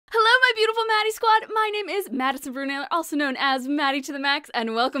beautiful Maddie squad. My name is Madison Brunoehler, also known as Madi2theMax,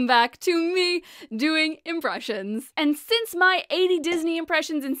 and welcome back to me doing impressions. And since my 80 Disney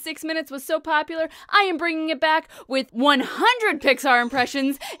impressions in 6 minutes was so popular, I am bringing it back with 100 Pixar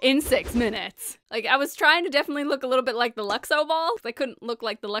impressions in 6 minutes. Like, I was trying to definitely look a little bit like the Luxo ball, because I couldn't look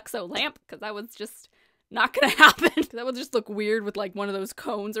like the Luxo lamp, because that was just not gonna happen. That would just look weird with like one of those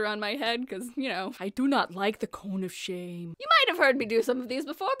cones around my head, because, you know, I do not like the cone of shame. You might have heard me do some of these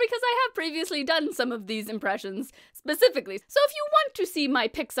before because I have previously done some of these impressions specifically. So if you want to see my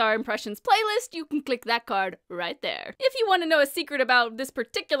Pixar impressions playlist, you can click that card right there. If you want to know a secret about this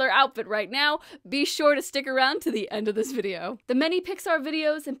particular outfit right now, be sure to stick around to the end of this video. The many Pixar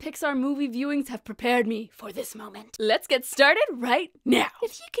videos and Pixar movie viewings have prepared me for this moment. Let's get started right now.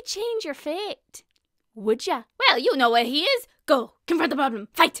 If you could change your fate, would ya? Well, you know where he is. Go, confront the problem,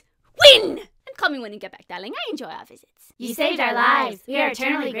 fight, win! And call me when you get back, darling. I enjoy our visits. You saved our lives. We are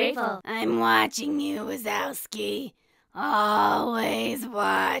eternally grateful. I'm watching you, Wazowski. Always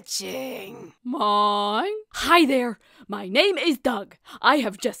watching. Mine? Hi there. My name is Doug. I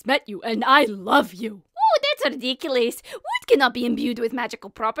have just met you, and I love you. Oh, that's ridiculous. Wood cannot be imbued with magical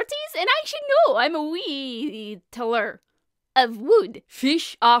properties, and I should know. I'm a wee teller of wood.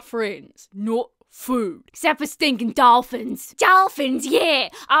 Fish are friends, not food. Except for stinking dolphins. Dolphins, yeah.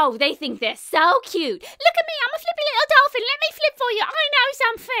 Oh, they think they're so cute. Look at me, I'm a flippy little dolphin. Let me flip for you. I know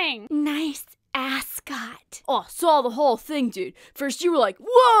something. Nice ascot. Oh, saw the whole thing, dude. First you were like,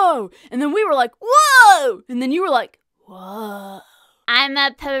 whoa! And then we were like, whoa! And then you were like, whoa. I'm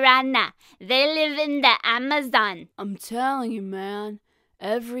a piranha. They live in the Amazon. I'm telling you, man.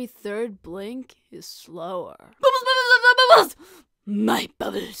 Every third blink is slower. My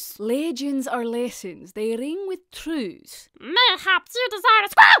bubbles. Legends are lessons. They ring with truths. Mayhaps you desire to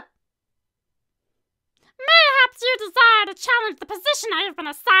squaw! Mayhaps you desire to challenge the position I have been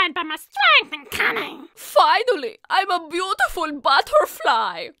assigned by my strength and cunning. Finally, I'm a beautiful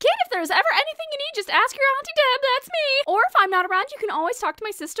butterfly. Kid, if there's ever anything you need, just ask your Auntie Deb, that's me. Or if I'm not around, you can always talk to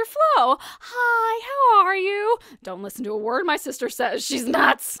my sister Flo. Hi, how are you? Don't listen to a word my sister says, she's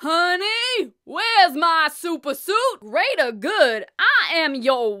nuts. Honey, where's my super suit? Greater good, I am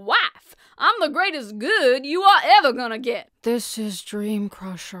your wife. I'm the greatest good you are ever gonna get. This is Dream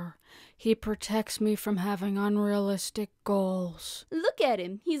Crusher. He protects me from having unrealistic goals. Look at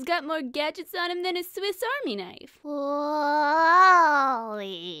him. He's got more gadgets on him than a Swiss Army knife. Wally.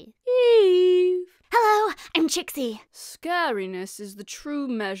 Eve. Hello, I'm Trixie. Scariness is the true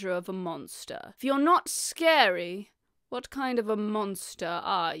measure of a monster. If you're not scary, what kind of a monster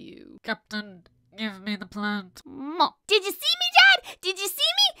are you? Captain, give me the plant. Did you see me, Dad? Did you see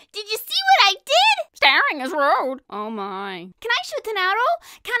me? Did you see what I did? Staring is rude. Oh my. Can I shoot an arrow?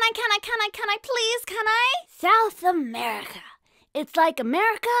 Can I, please, can I? South America. It's like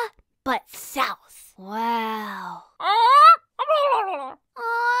America, but south. Wow. Oh,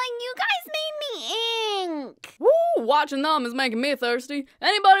 you guys made me ink. Woo, watching them is making me thirsty.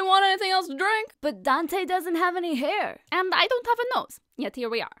 Anybody want anything else to drink? But Dante doesn't have any hair. And I don't have a nose. Yet here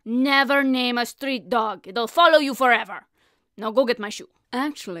we are. Never name a street dog. It'll follow you forever. Now go get my shoe.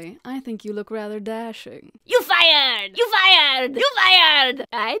 Actually, I think you look rather dashing. You fired! You fired! You fired!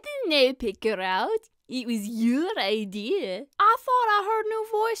 I didn't know pick her out. It was your idea. I thought I heard new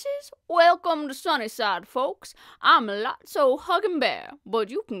voices. Welcome to Sunnyside, folks. I'm Lotso Huggin' Bear, but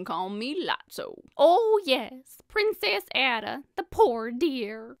you can call me Lotso. Oh yes, Princess Ada, the poor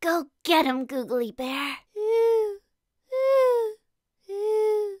dear. Go get him, Googly Bear.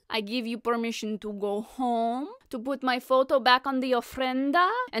 I give you permission to go home, to put my photo back on the ofrenda,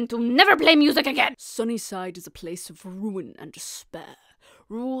 and to never play music again. Sunnyside is a place of ruin and despair,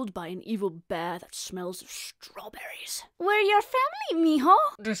 ruled by an evil bear that smells of strawberries. We're your family, mijo.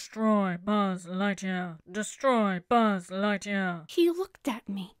 Destroy Buzz Lightyear. Destroy Buzz Lightyear. He looked at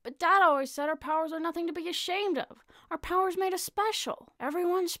me. But Dad always said our powers are nothing to be ashamed of. Our powers made us special.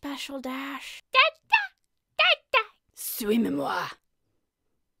 Everyone's special, Dash. Suivez-moi.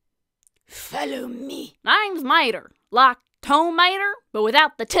 Follow me. Name's Mater, like Tom Mater, but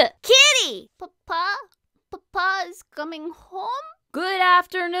without the T. Kitty! Papa's coming home? Good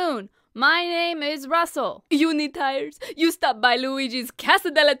afternoon. My name is Russell. You need tires? You stop by Luigi's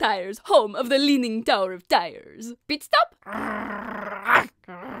Casadella Tires, home of the Leaning Tower of Tires. Pit stop?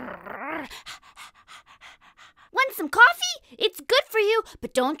 Want some coffee? It's good for you,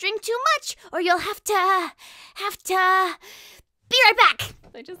 but don't drink too much, or you'll have to... Be right back.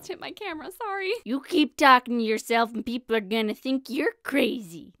 I just hit my camera, sorry. You keep talking to yourself and people are gonna think you're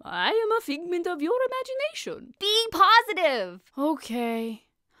crazy. I am a figment of your imagination. Be positive. Okay.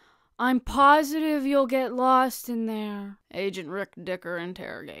 I'm positive you'll get lost in there. Agent Rick Dicker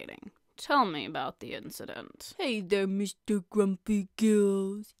interrogating. Tell me about the incident. Hey there, Mr. Grumpy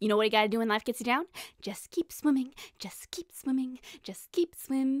Gills. You know what you gotta do when life gets you down? Just keep swimming, just keep swimming, just keep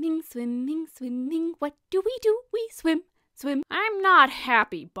swimming, swimming, swimming. What do? We swim, swim. I'm not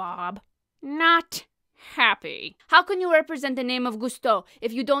happy, Bob. Not happy. How can you represent the name of Gusteau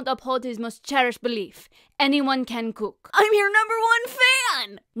if you don't uphold his most cherished belief? Anyone can cook. I'm your #1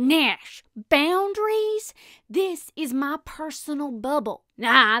 fan! Nash, boundaries? This is my personal bubble.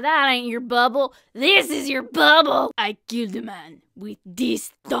 Nah, that ain't your bubble. This is your bubble. I killed a man with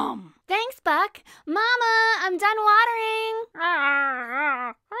this thumb. Thanks, Buck. Mama, I'm done watering.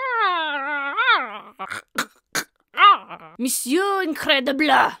 Monsieur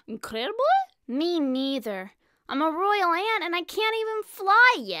Incredible. Incredible? Me neither. I'm a royal ant and I can't even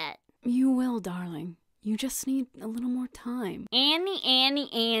fly yet. You will, darling. You just need a little more time.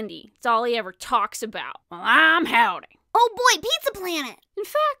 Andy. It's all he ever talks about. Well, I'm howdy. Oh boy, Pizza Planet! In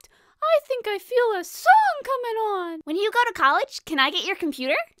fact, I think I feel a song coming on. When you go to college, can I get your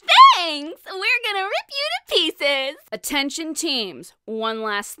computer? Thanks! We're gonna rip you to pieces! Attention teams, one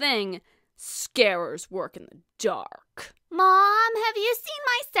last thing. Scarers work in the dark. Mom, have you seen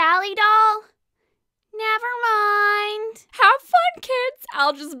my Sally doll? Never mind. Have fun, kids.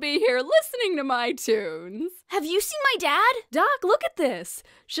 I'll just be here listening to my tunes. Have you seen my dad? Doc, look at this.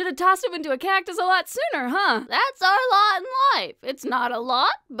 Should have tossed him into a cactus a lot sooner, huh? That's our lot in life. It's not a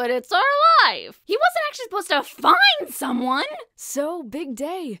lot, but it's our life. He wasn't actually supposed to find someone. So, big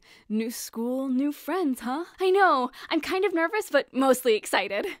day. New school, new friends, huh? I know. I'm kind of nervous, but mostly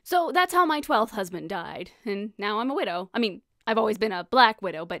excited. So that's how my 12th husband died. And now I'm a widow. I mean, I've always been a black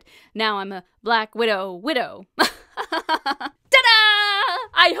widow, but now I'm a black widow. Ta-da!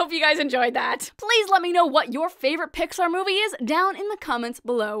 I hope you guys enjoyed that. Please let me know what your favorite Pixar movie is down in the comments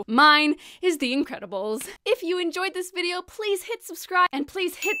below. Mine is The Incredibles. If you enjoyed this video, please hit subscribe and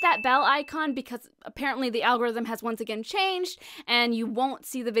please hit that bell icon because apparently the algorithm has once again changed and you won't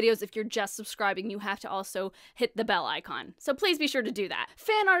see the videos if you're just subscribing. You have to also hit the bell icon. So please be sure to do that.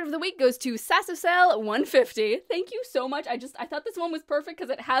 Fan art of the week goes to Sassocell150. Thank you so much. I thought this one was perfect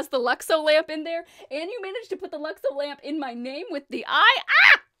because it has the Luxo lamp in there and you managed to put the Luxo lamp in my name with the eye.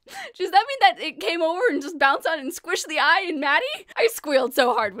 Ah! Does that mean that it came over and just bounced on and squished the eye in Maddie? I squealed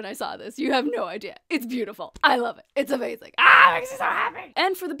so hard when I saw this. You have no idea. It's beautiful. I love it. It's amazing. Ah, it makes me so happy.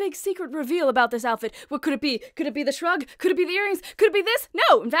 And for the big secret reveal about this outfit, what could it be? Could it be the shrug? Could it be the earrings? Could it be this?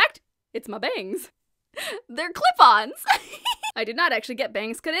 No, in fact, it's my bangs. They're clip-ons. I did not actually get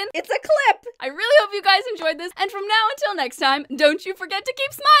bangs cut in. It's a clip. I really hope you guys enjoyed this. And from now until next time, don't you forget to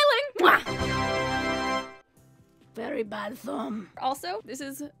keep smiling. Mwah! Very bad thumb. Also, this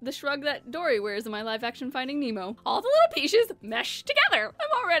is the shrug that Dory wears in my live-action Finding Nemo. All the little pieces mesh together.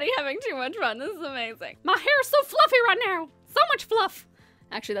 I'm already having too much fun. This is amazing. My hair is so fluffy right now. So much fluff.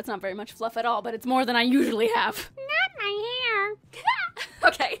 Actually, that's not very much fluff at all, but it's more than I usually have. Not my hair.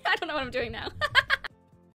 Okay, I don't know what I'm doing now.